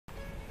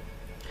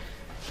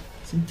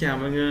Xin chào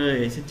mọi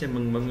người, xin chào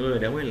mừng mọi người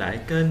đã quay lại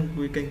kênh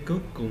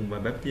Cook cùng và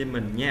bếp với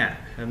mình nha.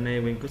 Hôm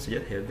nay Cook sẽ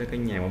giới thiệu tới cả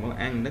nhà một món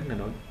ăn rất là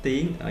nổi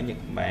tiếng ở Nhật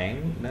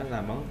Bản, đó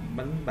là món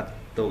bánh bạch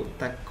tuộc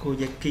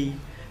Takoyaki.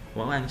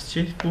 Món ăn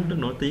street food rất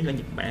nổi tiếng ở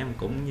Nhật Bản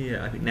cũng như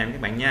ở Việt Nam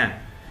các bạn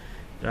nha.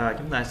 Rồi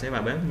chúng ta sẽ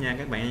vào bếp nha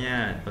các bạn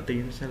nha. Đầu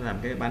tiên sẽ làm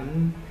cái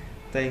bánh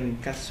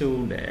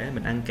tenkatsu để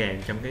mình ăn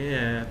kèm trong cái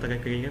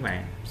takoyaki các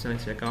bạn. Sau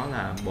đây sẽ có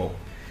là bột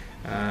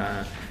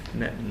à,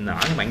 nở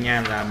các bạn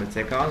nha, là mình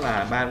sẽ có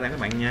là 3 gram các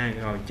bạn nha,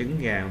 rồi trứng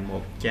gà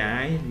một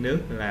trái, nước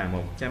là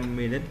 100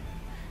 ml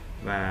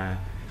và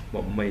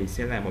bột mì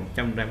sẽ là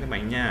 100 gram các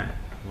bạn nha.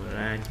 Ngoài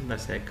ra chúng ta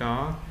sẽ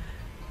có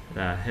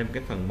là thêm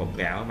cái phần bột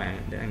gạo các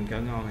bạn, để ăn cho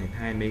ngon thì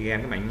 20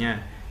 gram các bạn nha.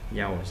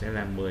 Dầu sẽ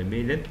là 10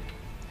 ml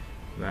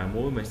và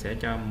muối mình sẽ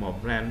cho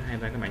 1 gram 2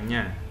 gram các bạn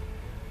nha.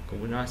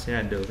 Cùng với đó sẽ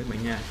là đường các bạn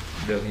nha.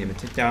 Đường thì mình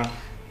sẽ cho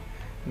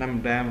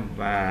 5 gram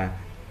và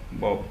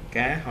bột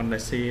cá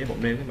Hondashi bột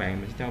nêm các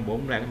bạn mình sẽ cho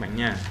 4 gram các bạn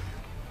nha.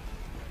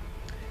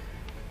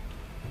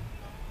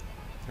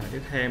 Rồi, tiếp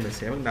theo mình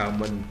sẽ bắt đầu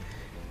mình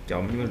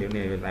trộn nguyên liệu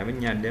này lại với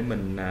nhau để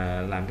mình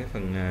làm cái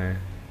phần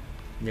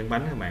nhân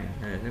bánh các bạn.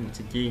 Để mình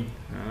sẽ chiên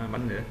đó,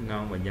 bánh này rất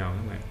ngon và giòn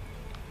các bạn.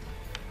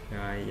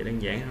 Rồi vậy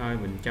đơn giản thôi,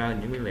 mình cho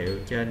những nguyên liệu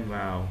trên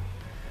vào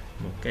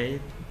một cái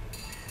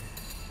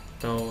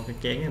tô, cái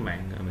chén các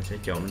bạn, rồi mình sẽ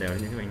trộn đều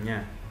nha các bạn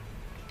nha.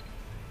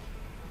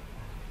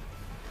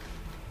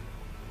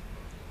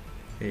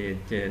 Thì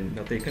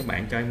đầu tiên các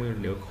bạn cho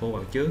nguyên liệu khô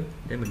vào trước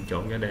để mình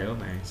trộn cho đều các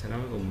bạn, sau đó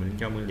cùng mình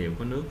cho nguyên liệu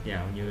có nước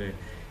vào như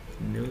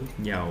nước,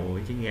 dầu,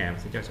 trứng gà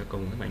sẽ cho sau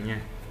cùng các bạn nha.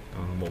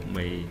 Còn bột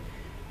mì,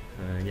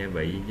 gia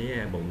vị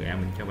với bột gạo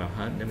mình cho vào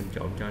hết để mình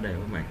trộn cho đều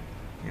các bạn,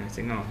 ăn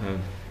sẽ ngon hơn.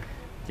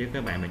 Chứ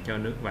các bạn mà cho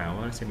nước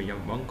vào nó sẽ bị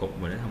bón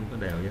cục và nó không có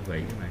đều gia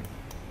vị các bạn.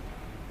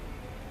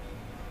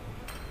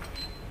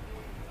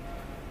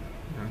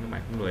 Đó, các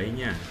bạn cũng lưu ý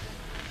nha.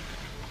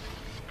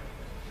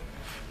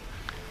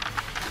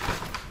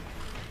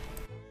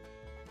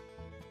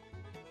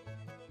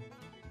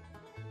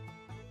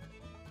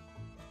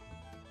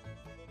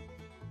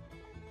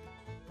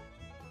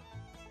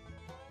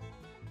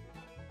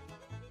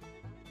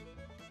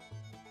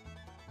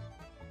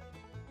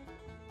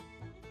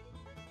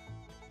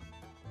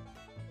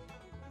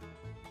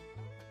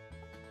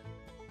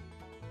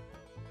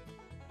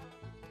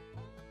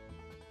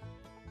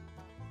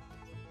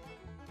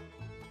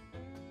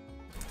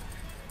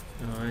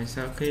 Rồi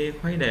sau khi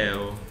khuấy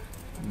đều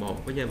bột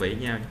với gia vị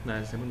nhau, chúng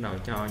ta sẽ bắt đầu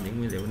cho những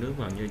nguyên liệu nước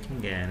vào như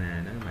trứng gà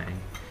nè đó các bạn,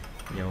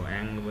 dầu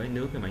ăn với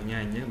nước các bạn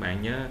nha. Nhớ các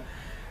bạn nhớ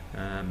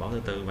bỏ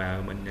từ từ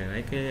vào, mình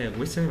lấy cái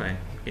whisk các bạn,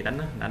 cái đánh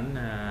đó,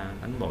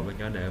 đánh bột vào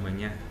cho đều bạn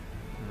nha.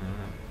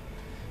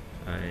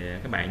 Rồi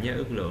các bạn nhớ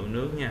ước lượng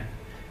nước nha,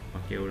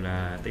 mặc dù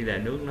là tỷ lệ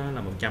nước nó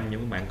là 100 nhưng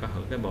các bạn có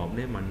thử cái bột,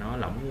 nếu mà nó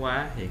lỏng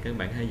quá thì các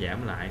bạn hãy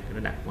giảm lại, nó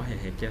đặc quá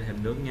thì cho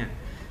thêm nước nha.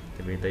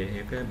 Tại vì tùy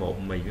theo cái bột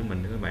mì của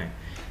mình các bạn,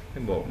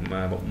 cái bột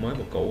mà bột mới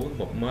bột cũ,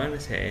 bột mới nó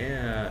sẽ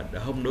đỡ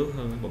hút nước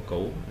hơn cái bột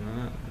cũ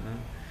đó.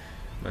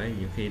 Bởi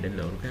nhiều khi định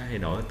lượng cái thay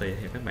đổi tùy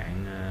theo các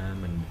bạn,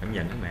 mình cảm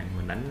nhận các bạn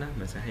mình đánh đó,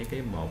 mình sẽ thấy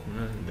cái bột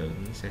nó lượng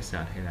nó sẽ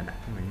sệt hay là đặc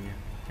các bạn nha,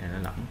 hay là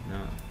nó lỏng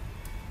đó,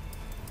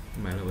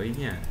 các bạn lưu ý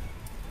nha.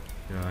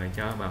 Rồi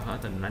cho vào hết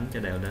tình đánh cho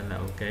đều lên là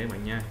ok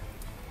bạn nha.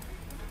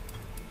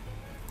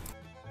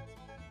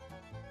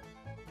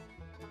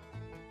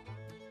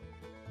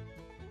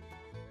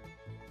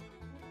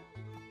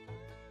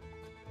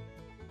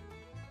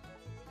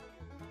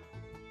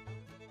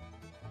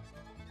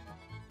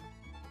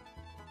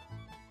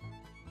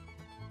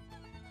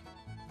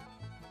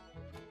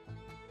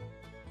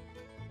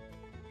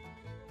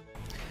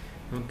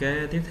 Ok,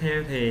 tiếp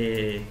theo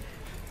thì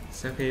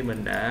sau khi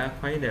mình đã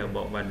khuấy đều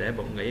bột và để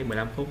bột nghỉ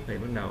 15 phút thì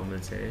bắt đầu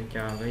mình sẽ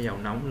cho cái dầu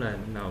nóng lên,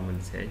 bắt đầu mình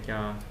sẽ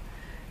cho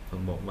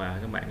phần bột vào.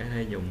 Các bạn có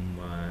thể dùng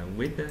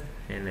whisk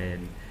hay là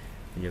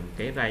dùng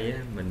cái rây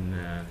mình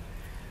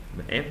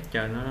ép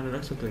cho nó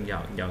rớt xuống từng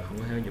giọt giọt, không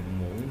có thể dùng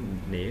muỗng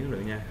nĩa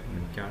được nha.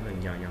 Mình cho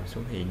từng giọt giọt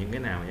xuống, thì những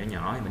cái nào nhỏ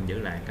nhỏ thì mình giữ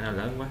lại, cái nào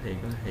lớn quá thì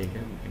các bạn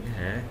có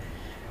thể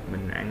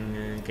mình ăn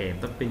kèm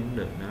topping cũng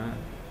được đó.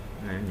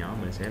 Nhỏ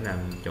mình sẽ làm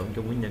trộn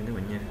chung với nhân các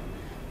bạn nha.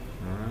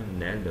 Đó,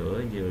 để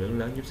lửa vừa lớn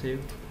lớn chút xíu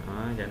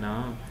đó, cho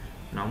nó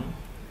nóng.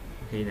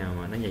 Khi nào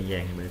mà nó vàng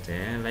vàng thì mình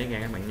sẽ lấy ra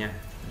các bạn nha,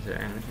 mình sẽ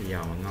ăn rất là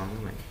giòn và ngon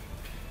các bạn.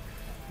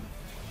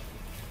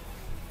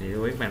 Thì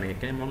lưu ý bạn này,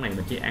 cái món này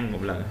mình chỉ ăn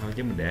một lần thôi,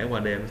 chứ mình để qua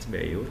đêm nó sẽ bị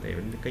yếu, thì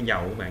cái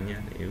dầu của bạn nha,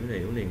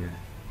 yếu liền à.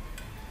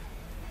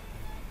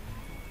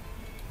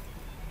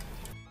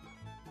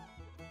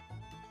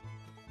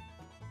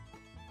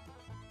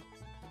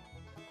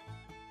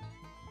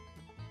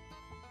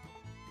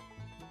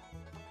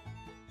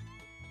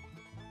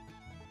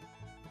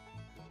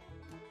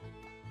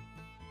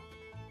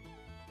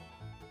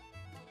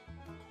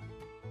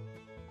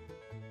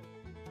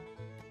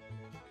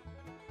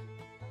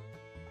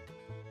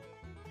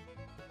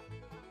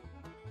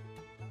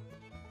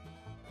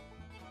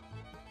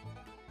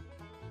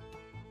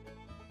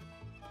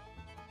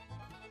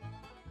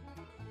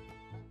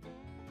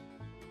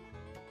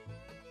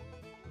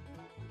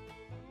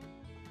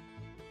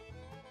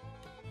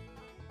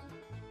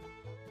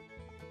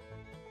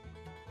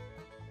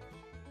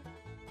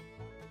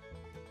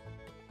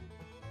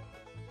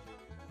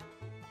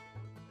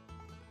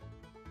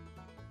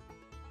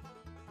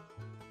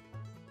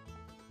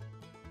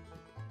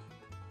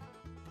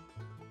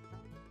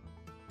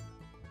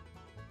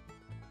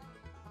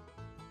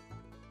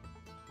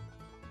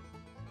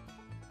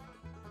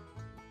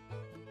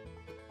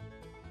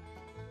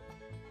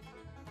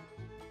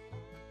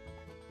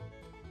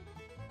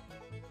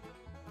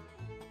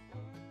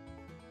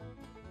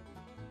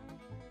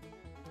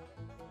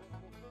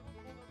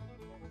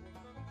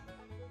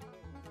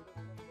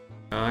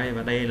 Rồi,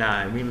 và đây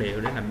là nguyên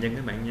liệu để làm nhân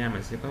các bạn nha.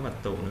 Mình sẽ có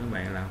bạch tuộc nữa các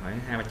bạn, là khoảng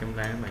 200-300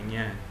 gram các bạn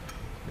nha.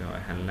 Rồi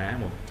hành lá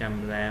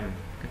 100 gram,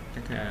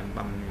 cắt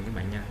băm các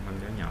bạn nha, băm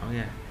nhỏ nhỏ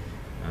ra.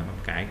 Rồi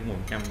bắp cải cũng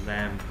 100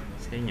 gram,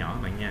 xé nhỏ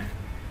các bạn nha.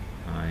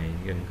 Rồi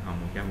gừng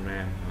hồng 100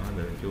 gram, nó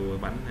được chua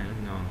bánh này rất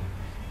ngon.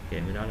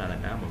 Kèm với đó là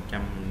đó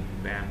 100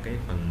 gram cái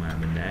phần mà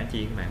mình đã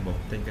chiên các bạn, bột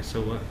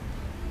tenkatsu á.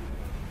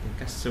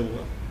 Tenkatsu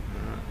á.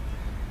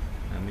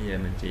 Bây giờ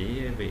mình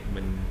chỉ việc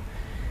mình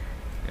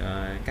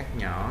cắt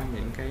nhỏ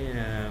những cái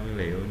nguyên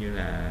liệu như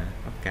là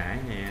bắp cải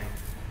nè,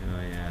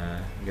 rồi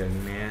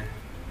gừng nè.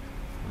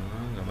 Đó,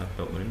 rồi bạch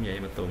tuộc cũng vậy,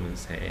 bạch tuộc mình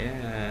sẽ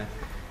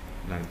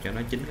làm cho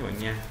nó chín các bạn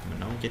nha, mình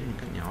nấu chín một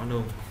cách nhỏ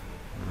luôn.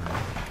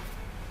 Đó.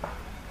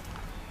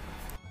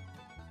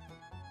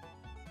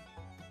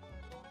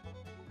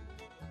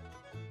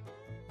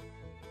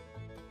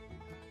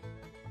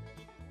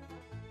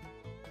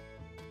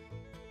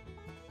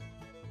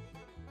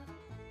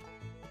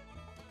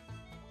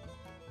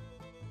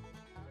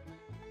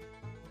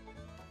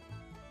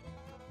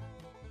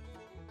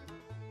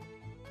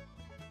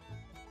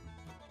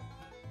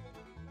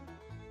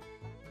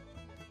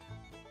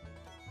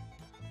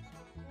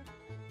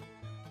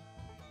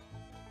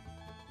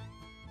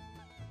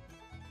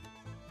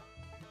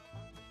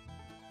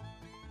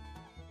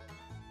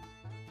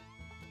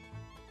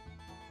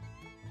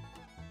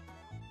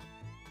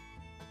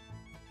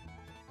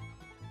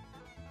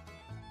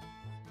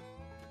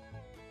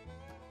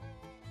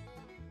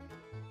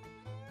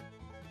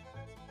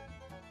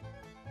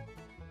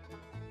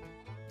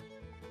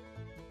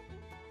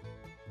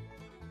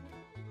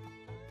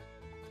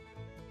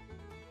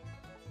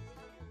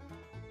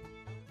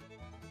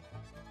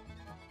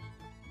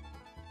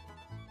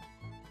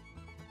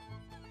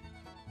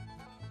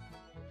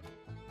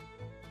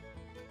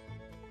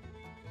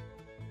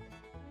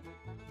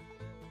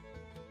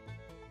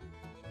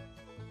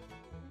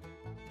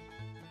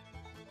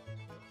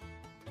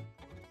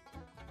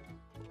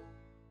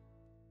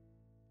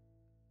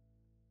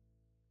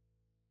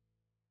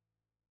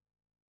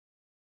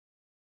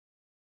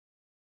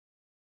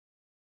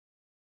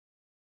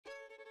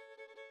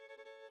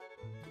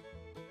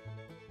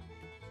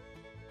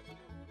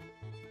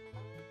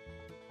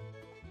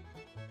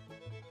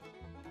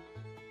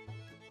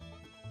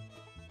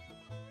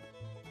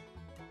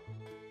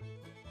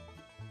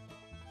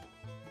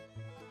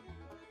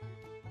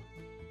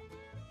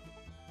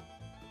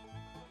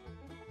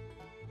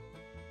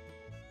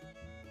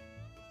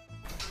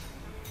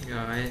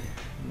 Rồi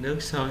nước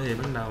sôi thì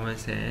bắt đầu mình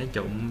sẽ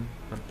trụng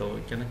bạch tuộc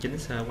cho nó chín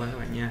sơ qua các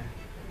bạn nha.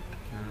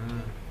 Đó.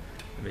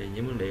 Vì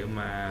những nguyên liệu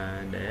mà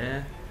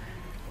để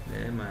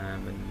mà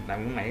mình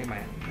làm cái này các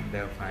bạn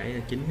đều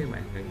phải chín các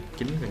bạn,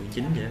 gần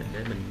chín vậy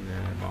để mình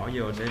bỏ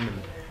vô để mình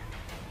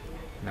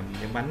làm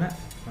nhân bánh á.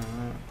 Đó.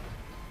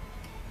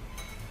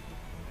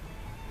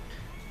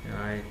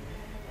 Rồi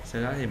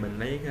sau đó thì mình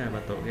lấy cái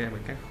bạch tuộc ra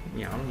mình cắt khúc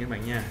nhỏ luôn các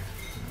bạn nha.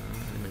 Đó,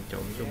 mình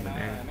trộn chung mình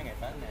ăn.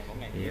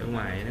 Thì ở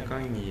ngoài nó có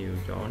nhiều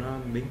chỗ nó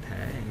biến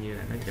thể như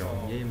là nó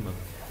trộn với mực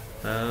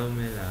tôm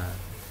hay là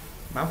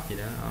bắp gì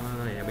đó,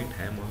 đó là biến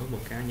thể mỗi thứ một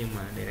cái, nhưng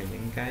mà đây là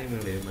những cái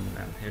nguyên liệu mình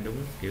làm theo đúng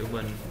kiểu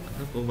bên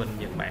thức của bên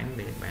Nhật Bản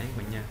để Nhật Bản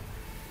các bạn nha.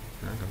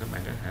 Đó, còn các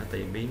bạn có thể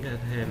tìm biến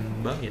thêm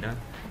bớt gì đó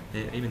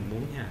thì ý mình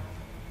muốn nha.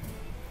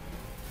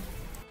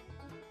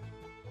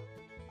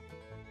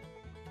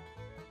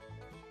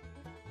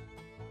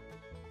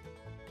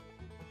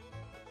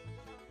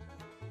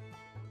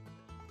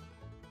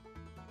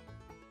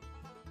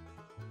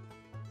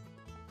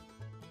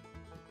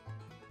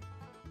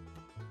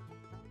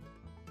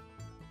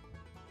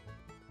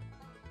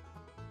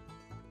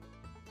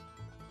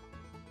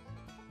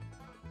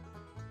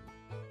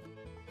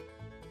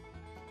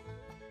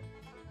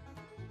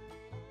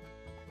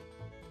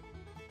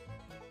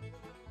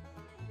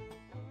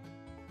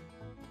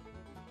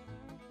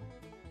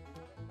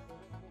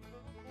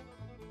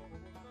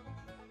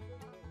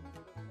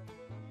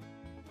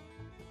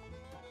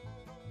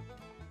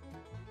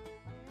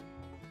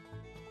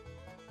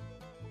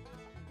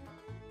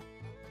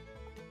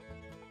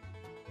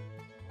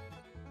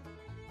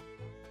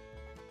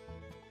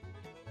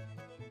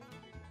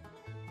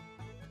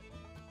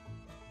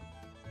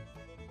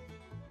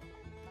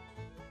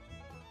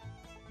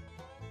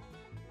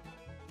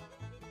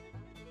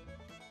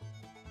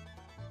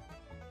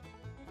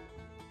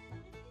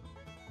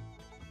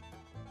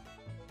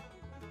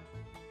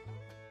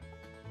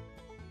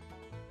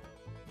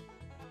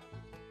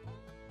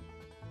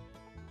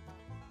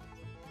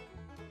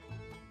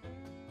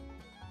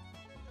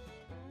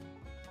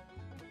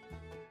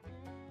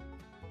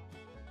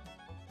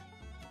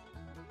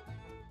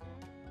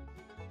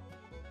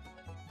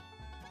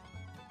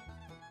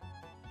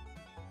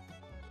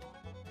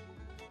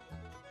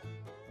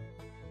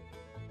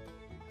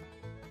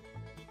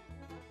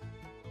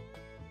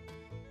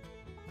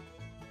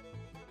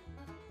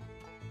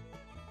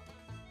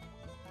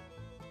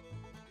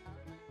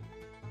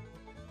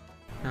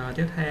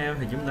 Tiếp theo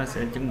thì chúng ta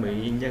sẽ chuẩn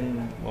bị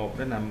nhân bột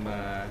để làm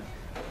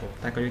bột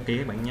takoyaki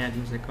các bạn nha.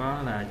 Chúng sẽ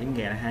có là trứng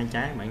gà 2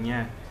 trái các bạn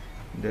nha,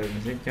 Đường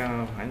mình sẽ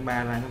cho khoảng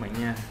 3 gram các bạn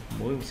nha.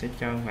 Muối mình sẽ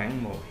cho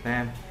khoảng 1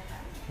 gram.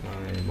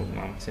 Rồi bột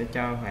ngọt sẽ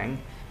cho khoảng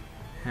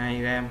 2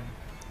 gram.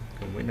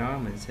 Cùng với đó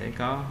mình sẽ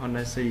có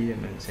Hondashi,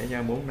 mình sẽ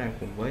cho 4 gram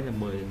cùng với là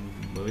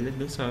 10 lít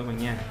nước sôi các bạn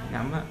nha,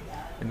 nấm á,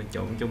 để mình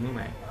trộn chung các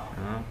bạn.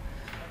 Đó.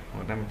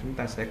 Ngoài ra chúng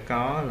ta sẽ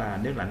có là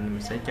nước lạnh,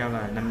 mình sẽ cho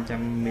là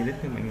 500 ml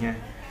các bạn nha.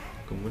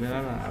 Cùng với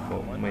đó là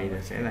bột mì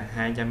là sẽ là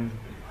 200,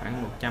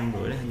 khoảng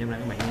 150 đến 200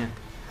 gram các bạn nha.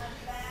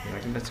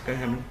 Rồi chúng ta sẽ có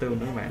thêm nước tương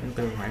nữa các bạn, nước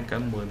tương khoảng cỡ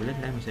 10 ml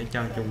đấy mình sẽ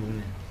cho chung luôn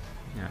nè.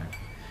 Rồi.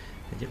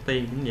 Thì trước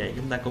tiên cũng vậy,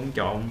 chúng ta cũng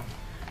trộn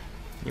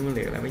những nguyên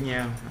liệu lại với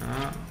nhau.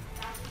 Đó.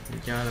 Mình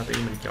cho đầu tiên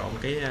mình trộn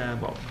cái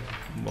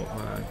bột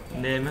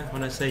nêm á,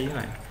 Hondashi các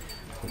bạn,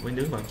 cùng với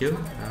nước vào trước.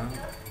 Đó.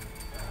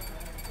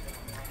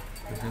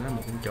 Mình sẽ làm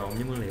một con trộn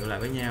những nguyên liệu lại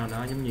với nhau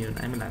đó, giống như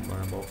nãy mình làm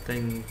bột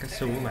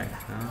tenkatsu các bạn.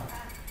 Đó.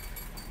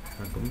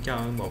 Rồi cũng cho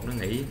cái bột nó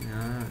nghỉ.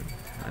 Đó.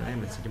 Ở đây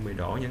mình sẽ chuẩn bị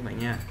đổ nha các bạn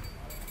nha.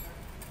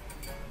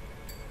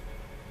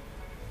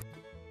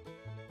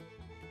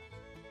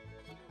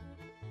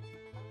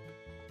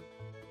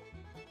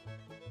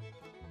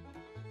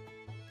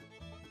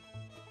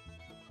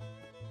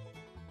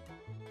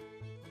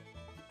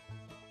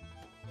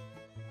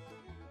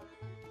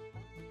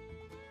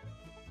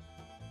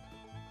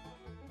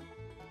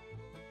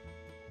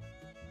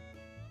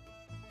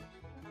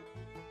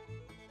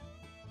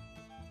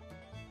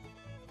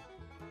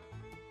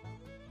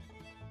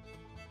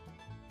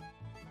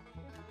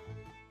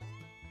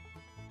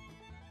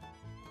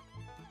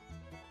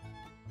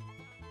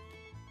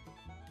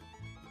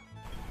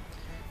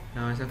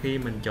 Rồi sau khi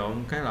mình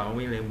trộn các loại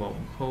nguyên liệu bột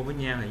khô với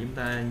nhau thì chúng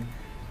ta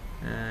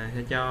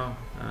sẽ cho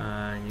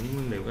những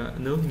nguyên liệu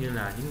nước như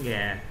là trứng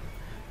gà,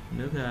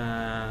 nước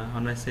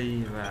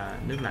Hondashi và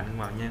nước lạnh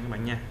vào nha các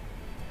bạn nha.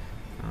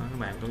 Đó, các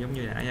bạn cũng giống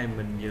như nãy giờ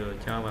mình vừa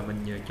cho và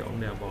mình vừa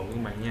trộn đều bột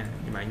các bạn nha.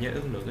 Các bạn nhớ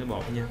ước lượng cái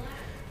bột nha,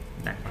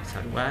 đặt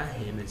sẵn quá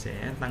thì mình sẽ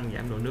tăng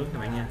giảm độ nước các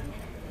bạn nha.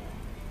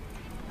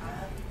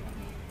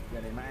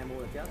 Giờ này mai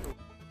mua là chết luôn.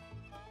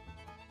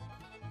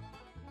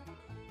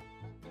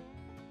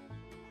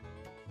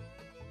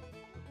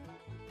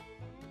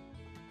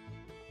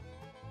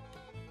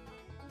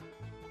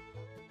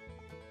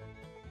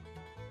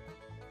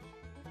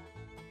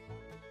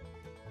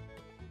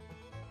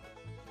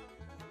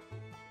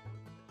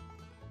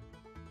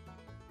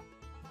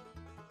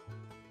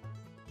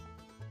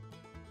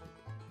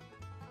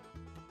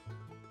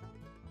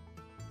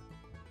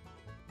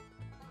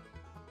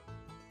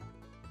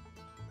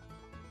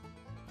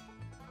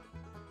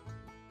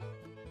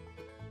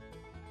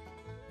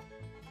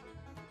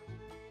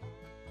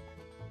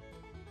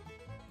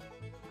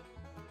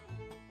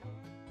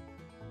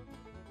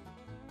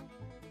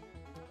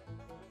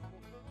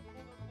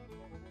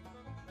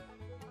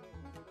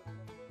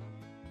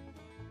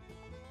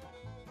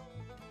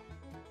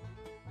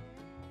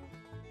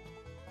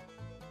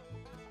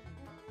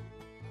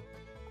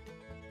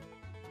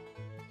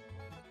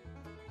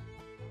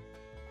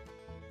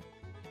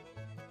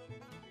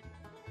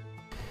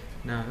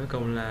 Rồi cuối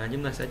cùng là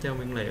chúng ta sẽ cho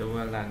nguyên liệu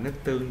là nước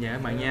tương nha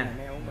các bạn nha.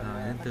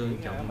 Rồi nước tương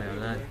trộn đều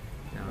lên.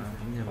 Rồi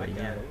không như vậy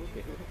nha.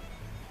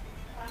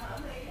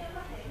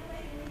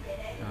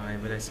 Rồi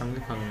vậy là xong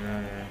cái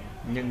phần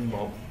nhân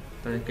bột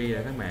Takoyaki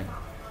rồi các bạn.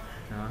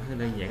 Đó, rất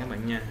đơn giản các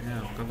bạn nha. Thấy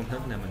không? Có công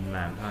thức là mình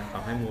làm thôi,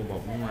 còn phải mua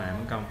bột ở ngoài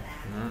mất công.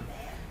 Đó.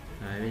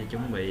 Rồi bây giờ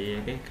chuẩn bị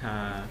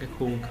cái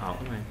khuôn khọt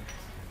các bạn.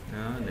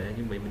 Đó, để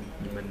chuẩn bị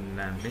mình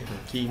làm cái phần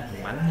chiên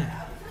phần bánh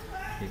nha.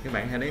 Thì các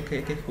bạn thấy đấy,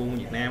 cái khuôn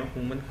Việt Nam,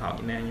 khuôn bánh khọt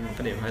Việt Nam nhưng mà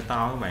cái điều hơi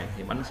to các bạn,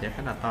 thì bánh sẽ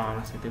khá là to,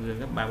 nó sẽ tương đương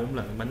gấp 3-4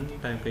 lần bánh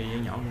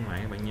Takoyaki nhỏ bên ngoài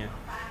các bạn nha.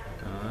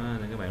 Đó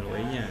nên các bạn lưu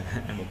ý nha.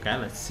 Ăn một cái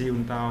là siêu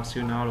to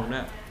siêu no luôn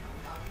đó.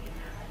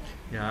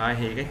 Rồi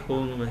thì cái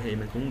khuôn thì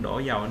mình cũng đổ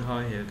dầu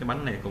thôi, thì cái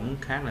bánh này cũng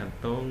khá là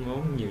tốn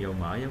ngốn nhiều dầu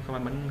mỡ, giống cái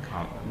bánh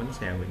khọt, bánh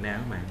xèo Việt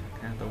Nam các bạn,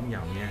 khá tốn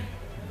dầu nha.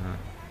 Đó.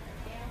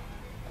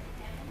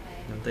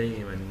 Đầu tiên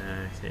thì mình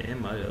sẽ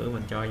mở lửa,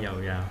 mình cho dầu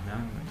vào đó,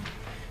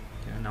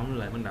 cho nó nóng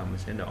lên, bắt đầu mình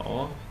sẽ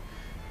đổ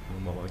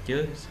bột vào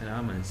trước, sau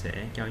đó mình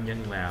sẽ cho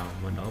nhân vào,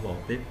 mình đổ bột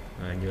tiếp,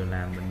 rồi vừa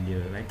làm mình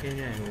vừa lấy cái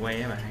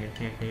que và hai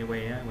cái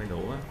que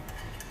đũa,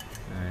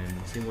 rồi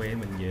cái que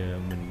mình vừa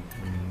mình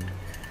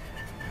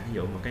ví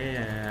dụ một cái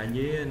ở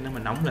dưới nó mà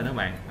nóng lên đó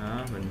bạn,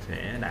 đó mình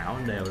sẽ đảo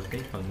đều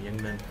cái phần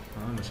nhân lên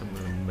đó, mà xong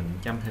mình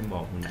châm thêm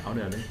bột, mình đảo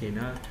đều đến khi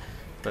nó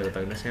từ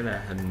từ nó sẽ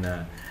là hình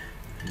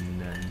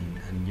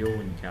vuông,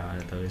 hình tròn,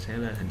 từ sẽ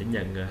lên hình chữ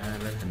nhật, rồi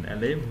lên hình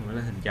elip, rồi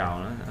lên hình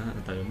tròn đó,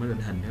 từ mới lên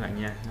hình các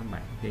bạn nha, các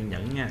bạn kiên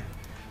nhẫn nha.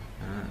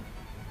 Đó.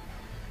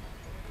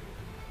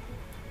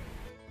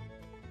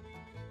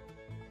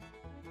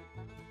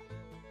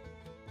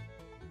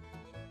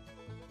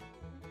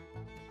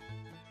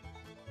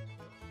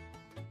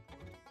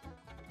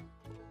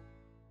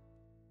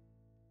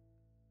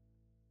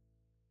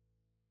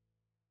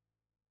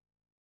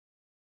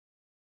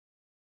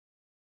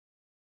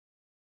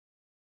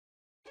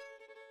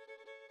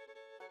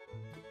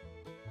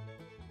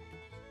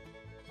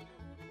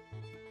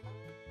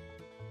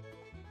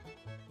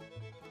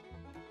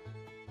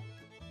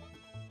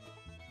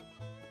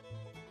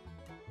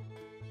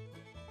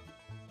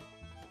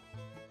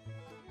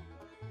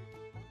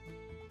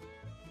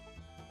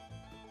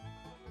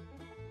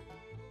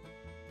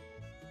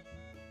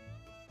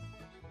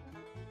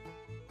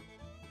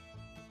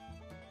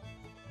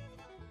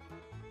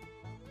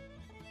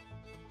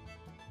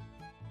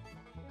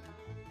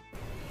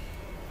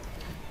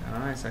 Đó,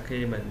 sau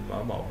khi mình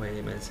bỏ bột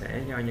thì mình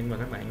sẽ cho nhân vào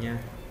các bạn nha.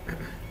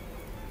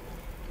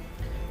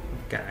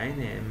 Cải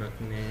nè,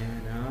 mực nè,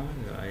 đó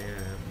rồi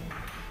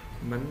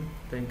bánh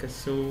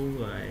tenkatsu,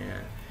 rồi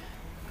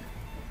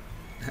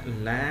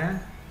hành lá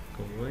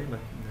cùng với bạch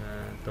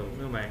tuộc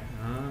các bạn,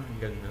 đó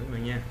gừng nữa các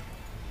bạn nha.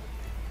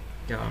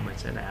 Cho mình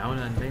sẽ đảo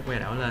lên, lấy que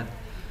đảo lên.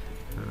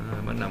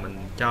 Bắt đầu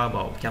mình cho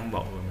bột, châm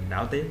bột rồi mình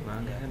đảo tiếp, đó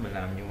để mình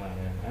làm, nhưng mà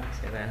nó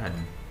sẽ ra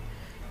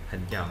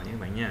hình tròn như các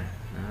bạn nha.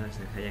 Đó,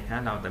 sẽ thời gian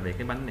khá lâu tại vì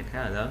cái bánh này khá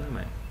là lớn các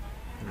bạn,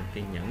 mình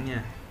kiên nhẫn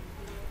nha.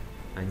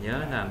 Và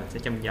nhớ là mình sẽ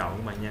châm dầu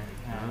các bạn nha.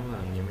 Đó là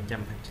nhiều mình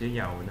châm xíu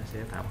dầu nó sẽ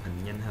tạo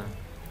hình nhanh hơn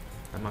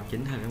và mau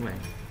chín hơn các bạn.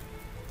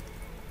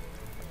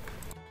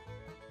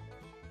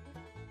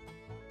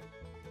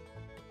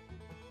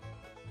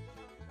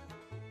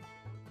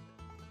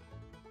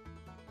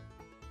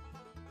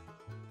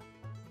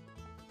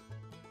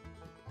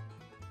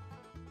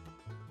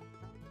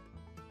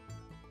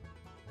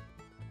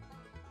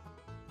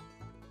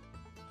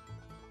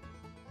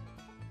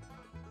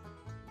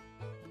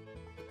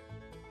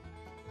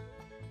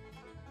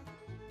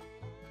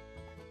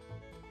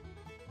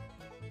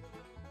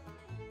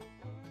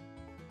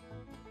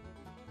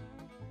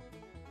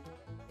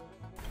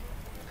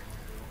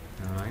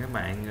 Rồi các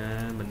bạn,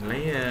 mình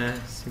lấy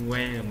xiên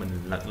que rồi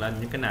mình lật lên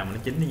những cái nào mà nó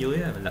chín ở dưới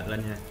mình lật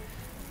lên nha.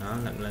 Đó,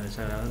 lật lên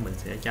sau đó mình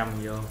sẽ châm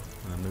vô,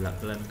 rồi mình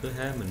lật lên, cứ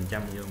thế mình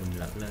châm vô mình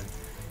lật lên.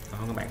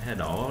 Còn các bạn có thể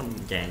đổ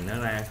tràn nó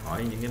ra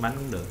khỏi những cái bánh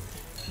cũng được.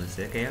 Mình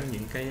sẽ kéo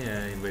những cái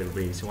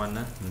rì xung quanh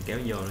đó, mình kéo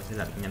vô nó sẽ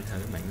lật nhanh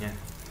hơn các bạn nha.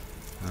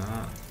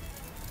 Đó,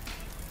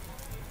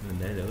 mình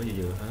để lửa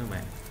vừa vừa thôi các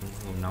bạn,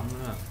 không nóng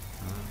nữa.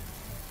 Đó,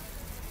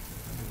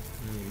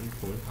 những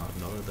khuôn khọt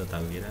đổ từ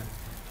từ vậy đó,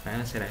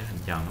 nó sẽ ra hình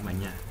tròn các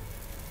bạn nha.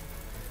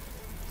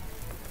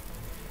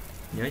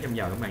 Nhớ trong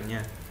dầu các bạn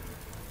nha.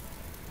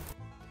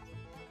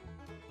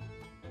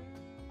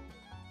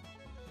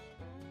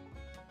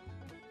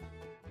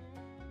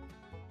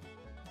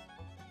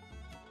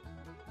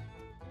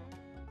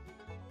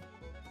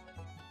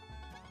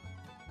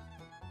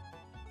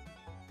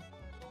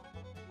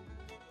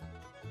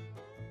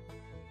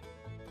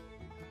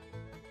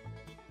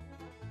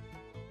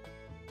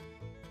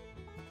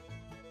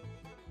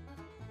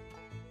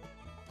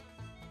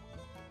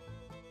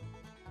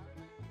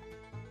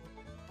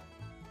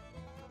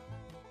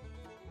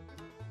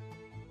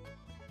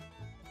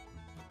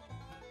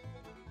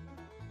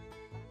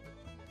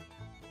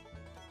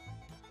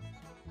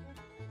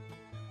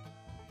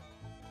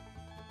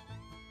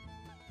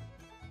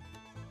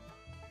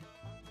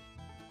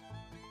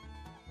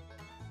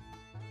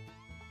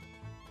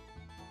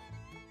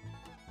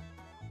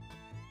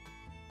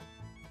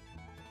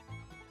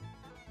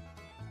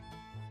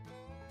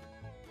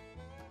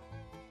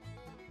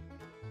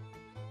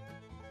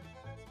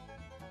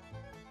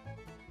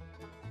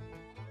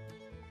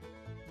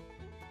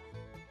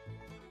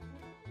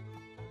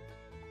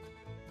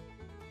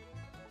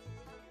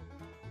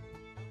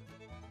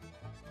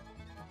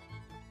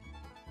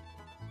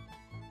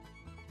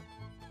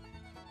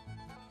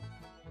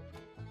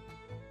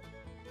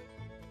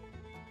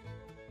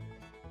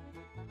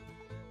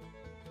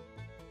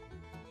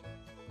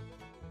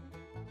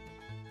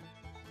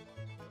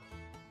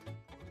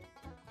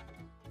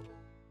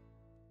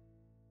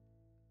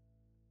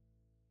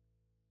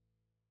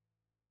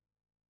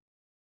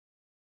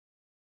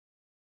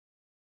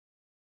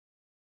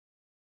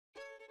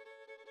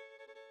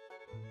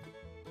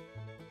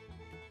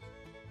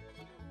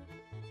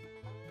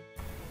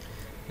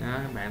 Đó,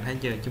 các bạn thấy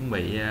chưa, chuẩn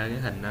bị cái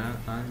hình đó,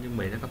 chuẩn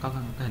bị nó có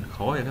cái hình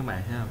khối rồi các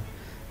bạn thấy không.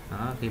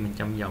 Đó, khi mình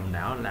trong vòng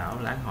đảo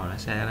láng hồi nó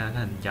sẽ ra cái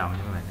hình tròn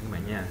cho các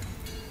bạn nha.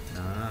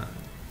 Đó,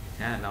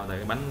 khá là lâu tại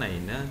cái bánh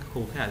này nó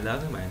khuôn khá là lớn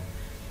các bạn,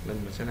 nên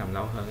mình sẽ làm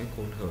lâu hơn cái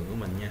khuôn thường của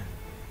mình nha.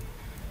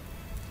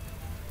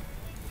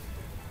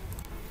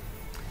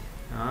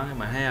 Đó, các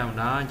bạn thấy không,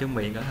 đó chuẩn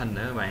bị cái hình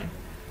nữa các bạn.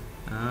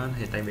 Đó,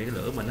 thì tại vì cái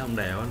lửa mình nó không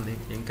đều,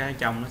 những cái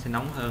trong nó sẽ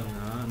nóng hơn,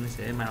 đó, nó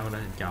sẽ mau ra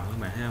hình tròn các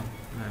bạn thấy không,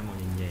 màu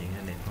vàng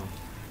vàng đẹp không.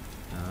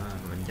 Đó,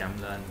 mình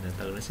châm lên từ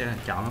từ nó sẽ hình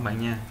tròn các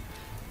bạn nha.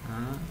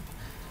 Đó,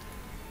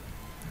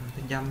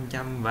 cái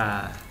châm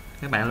và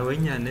các bạn lưu ý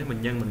nha, nếu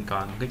mình nhân mình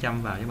còn cứ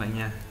châm vào các bạn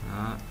nha.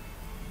 Đó,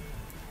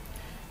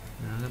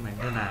 đó các bạn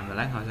cứ làm và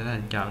lát hồi sẽ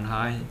hình tròn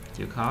thôi,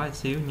 chịu khó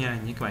xíu nha,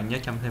 nhưng các bạn nhớ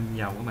châm thêm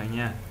dầu các bạn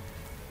nha.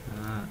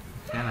 Đó,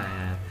 khá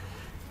là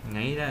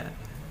ngấy đó,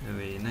 bởi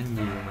vì nó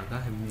nhiều mà có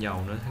thêm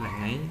dầu nữa thế là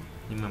ngấy,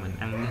 nhưng mà mình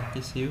ăn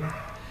tí xíu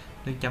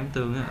nước chấm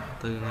tương á,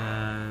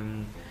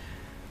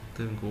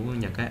 tương của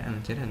Nhật á,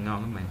 ăn sẽ rất là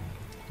ngon các bạn,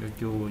 chua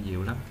chua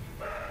dịu lắm.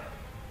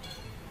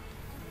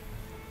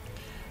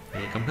 Thì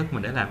công thức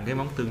mình để làm cái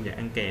món tương và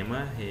ăn kèm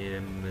á, thì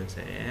mình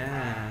sẽ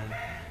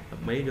bật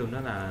mí luôn, đó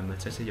là mình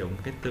sẽ sử dụng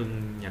cái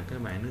tương Nhật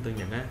các bạn, nước tương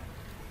Nhật á.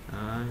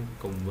 Đó,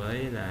 cùng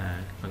với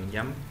là phần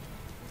giấm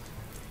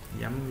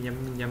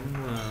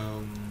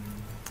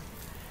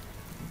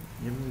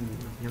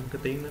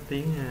cái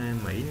tiếng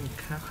Mỹ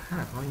khá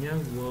là khó nhớ,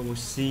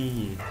 Womoshi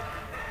gì,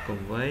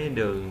 cùng với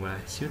đường và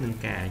xíu năng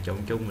cà trộn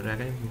chung ra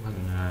cái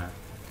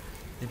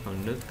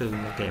phần nước tương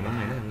kèm món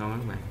này rất là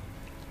ngon các bạn.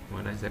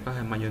 Và đây sẽ có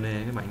thêm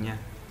mayonnaise các bạn nha.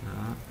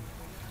 Đó.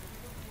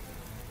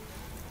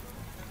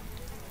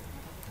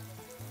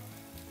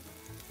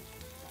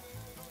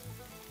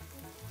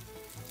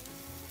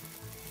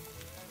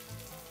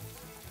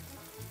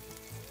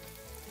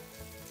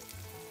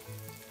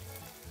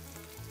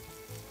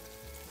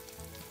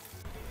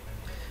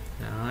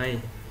 Rồi,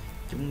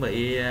 chuẩn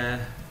bị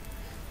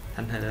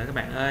thành hình rồi các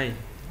bạn ơi.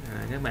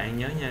 Các bạn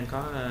nhớ nha,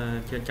 có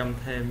cho trong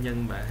thêm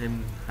nhân và thêm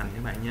hành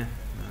các bạn nha.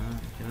 Đó,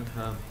 cho nó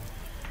thơm.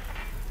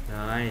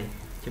 Rồi,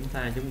 chúng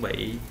ta chuẩn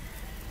bị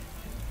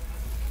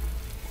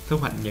thu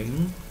hoạch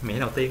những mẻ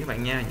đầu tiên các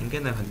bạn nha. Những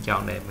cái hình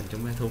tròn đẹp mình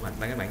chúng ta thu hoạch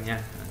ra các bạn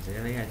nha. Sẽ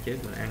lấy ra trước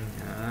mình ăn.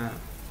 Đó.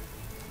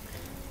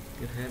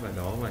 Cứ thế và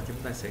đổ, và chúng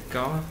ta sẽ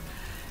có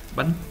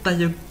bánh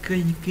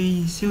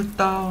Takoyaki siêu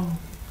to,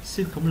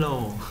 siêu khổng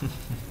lồ.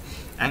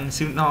 Ăn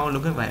siêu no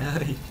luôn các bạn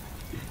ơi.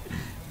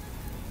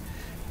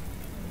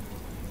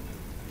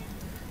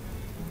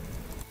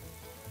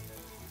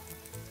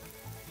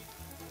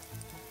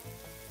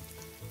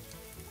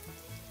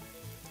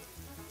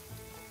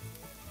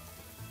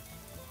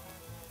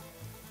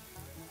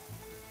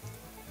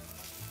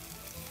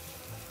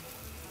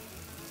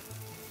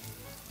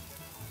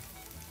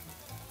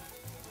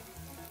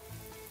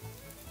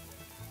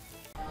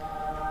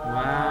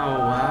 Wow,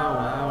 wow,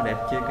 wow, đẹp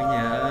chưa cả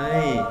nhà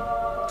ơi.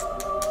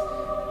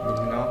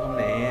 Nhìn ngon không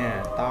nè,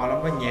 to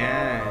lắm đó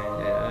nha.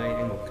 Trời ơi,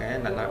 ăn một cái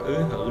là nó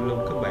ứ hự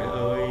luôn các bạn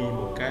ơi.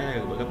 Một cái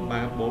là gấp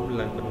 3 4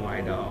 lần bên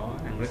ngoài đó.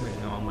 Ăn rất là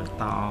ngon mà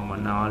to mà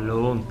no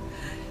luôn.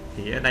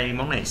 Thì ở đây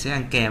món này sẽ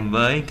ăn kèm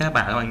với cá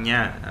bạc các bạn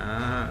nha.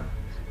 Đó.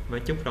 Với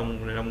chút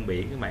rong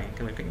biển các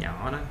bạn cắt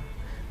nhỏ đó.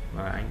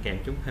 Và ăn kèm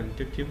thêm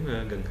chút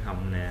gừng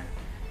hồng nè.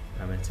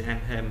 Và mình sẽ ăn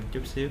thêm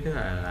chút xíu cái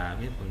là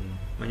cái phần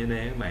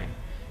mayonnaise các bạn.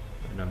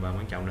 Rồi và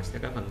quan trọng là sẽ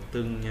có phần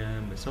tương,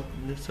 mình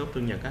nước sốt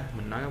tương Nhật á,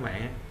 mình nói các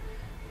bạn á,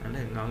 ăn rất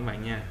là ngon các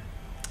bạn nha,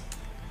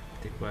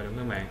 tuyệt vời đúng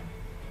các bạn.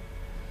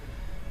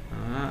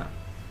 Đó,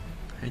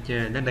 thấy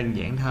chưa, nó đơn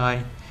giản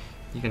thôi,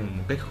 chỉ cần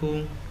một cái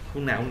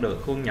khuôn nào cũng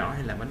được, khuôn nhỏ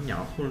hay là bánh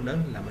nhỏ, khuôn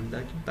lớn là bánh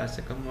lớn, chúng ta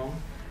sẽ có món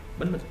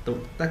bánh bạch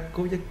tuộc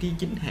Takoyaki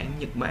chính hãng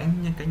Nhật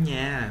Bản nha cả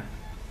nhà.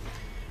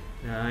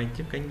 Rồi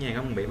chúc cả nhà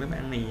không bị mấy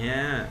bạn này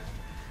nha.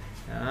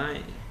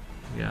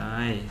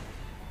 Rồi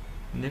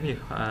nếu như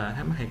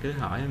thắc mắc thì cứ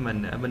hỏi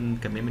mình ở bên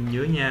comment bên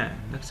dưới nha,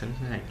 rất sẵn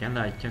sàng trả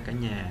lời cho cả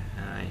nhà.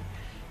 Rồi,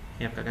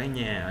 hẹn gặp cả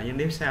nhà ở những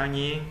clip sau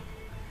nha.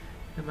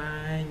 Bye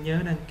bye,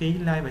 nhớ đăng ký,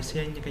 like và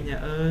share nha cả nhà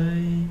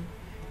ơi,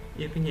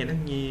 yêu cả nhà rất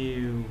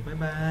nhiều. Bye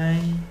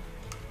bye.